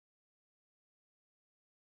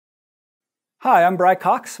Hi, I'm Bry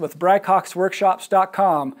Cox with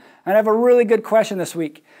BryCoxWORKSHOPS.com, and I have a really good question this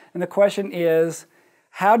week. And the question is,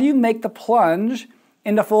 how do you make the plunge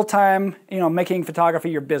into full-time, making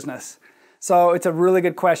photography your business? So it's a really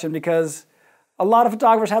good question because a lot of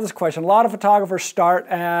photographers have this question. A lot of photographers start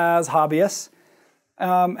as hobbyists,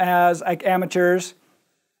 as like amateurs.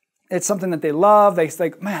 It's something that they love. They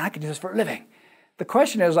think, man, I could do this for a living. The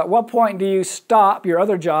question is, at what point do you stop your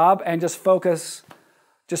other job and just focus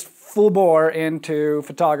just full bore into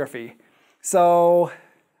photography? So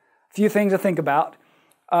a few things to think about.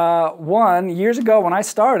 One, years ago when I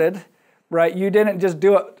started, right, you didn't just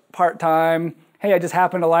do it part-time. Hey, I just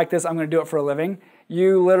happen to like this, I'm going to do it for a living.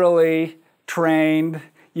 You literally trained,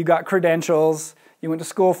 you got credentials, you went to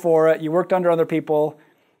school for it, you worked under other people,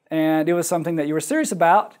 and it was something that you were serious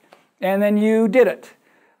about, and then you did it,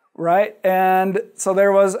 right? And so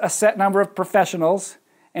there was a set number of professionals,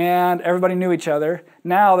 and everybody knew each other.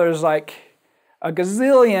 Now there's like a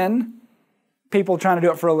gazillion people trying to do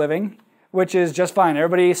it for a living, which is just fine.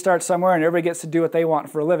 Everybody starts somewhere and everybody gets to do what they want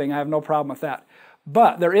for a living. I have no problem with that.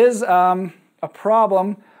 But there is a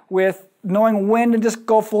problem with knowing when to just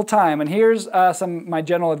go full time. And here's my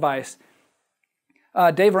general advice.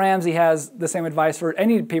 Dave Ramsey has the same advice for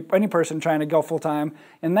any person trying to go full time,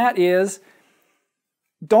 and that is,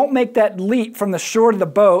 don't make that leap from the shore to the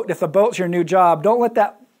boat. If the boat's your new job, don't let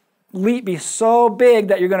that leap be so big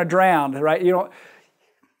that you're going to drown, right? You don't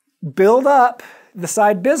build up the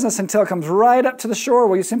side business until it comes right up to the shore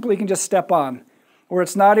where you simply can just step on, where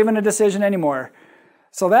it's not even a decision anymore.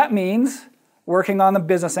 So that means working on the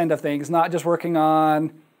business end of things, not just working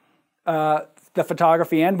on the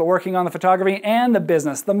photography end, but working on the photography and the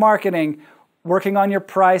business, the marketing, working on your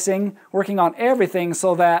pricing, working on everything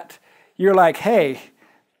so that you're like, hey,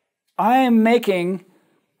 I am making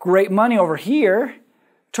great money over here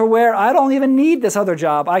to where I don't even need this other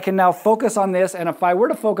job. I can now focus on this, and if I were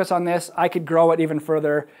to focus on this, I could grow it even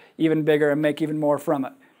further, even bigger, and make even more from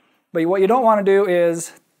it. But what you don't want to do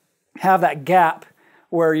is have that gap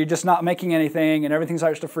where you're just not making anything and everything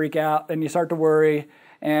starts to freak out and you start to worry,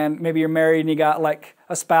 and maybe you're married and you got like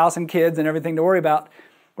a spouse and kids and everything to worry about,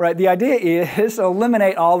 right? The idea is to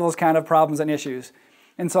eliminate all those kind of problems and issues.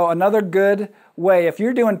 And so another good way, if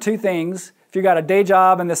you're doing two things, if you got a day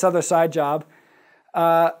job and this other side job,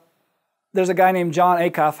 there's a guy named John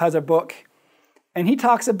Acuff has a book, and he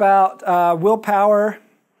talks about willpower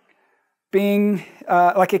being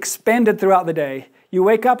like expended throughout the day. You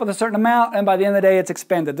wake up with a certain amount, and by the end of the day, it's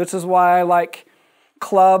expended. This is why like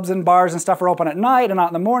clubs and bars and stuff are open at night and not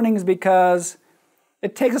in the mornings, because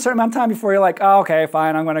it takes a certain amount of time before you're like, oh, okay,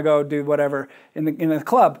 fine, I'm going to go do whatever in the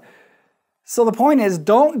club. So the point is,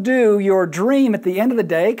 don't do your dream at the end of the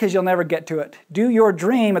day because you'll never get to it. Do your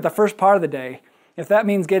dream at the first part of the day. If that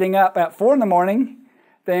means getting up at 4 in the morning,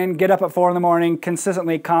 then get up at 4 in the morning,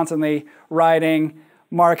 consistently, constantly, writing,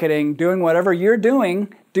 marketing, doing whatever you're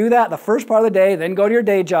doing. Do that the first part of the day, then go to your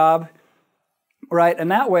day job, right?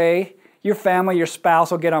 And that way, your family, your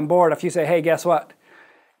spouse will get on board. If you say, hey, guess what?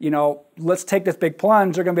 Let's take this big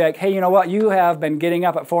plunge. They're going to be like, hey, you know what? You have been getting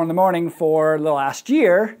up at 4 in the morning for the last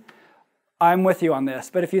year. I'm with you on this.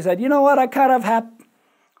 But if you said, you know what, I kind of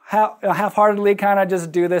half-heartedly kind of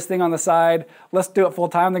just do this thing on the side, let's do it full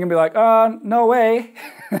time, they're going to be like, no way.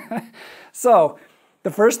 So the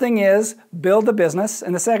first thing is build the business,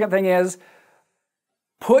 and the second thing is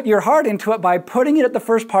put your heart into it by putting it at the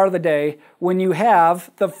first part of the day when you have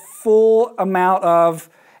the full amount of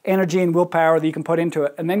energy and willpower that you can put into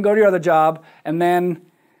it, and then go to your other job, and then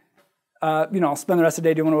spend the rest of the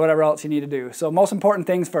day doing whatever else you need to do. So most important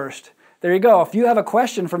things first. There you go. If you have a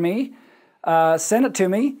question for me, send it to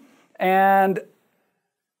me and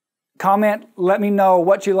comment. Let me know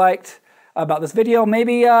what you liked about this video.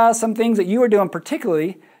 Maybe some things that you are doing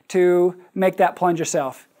particularly to make that plunge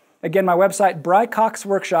yourself. Again, my website,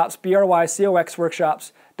 BryCoxWORKSHOPS,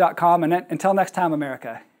 BryCoxWORKSHOPS.com. And until next time,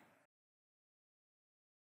 America.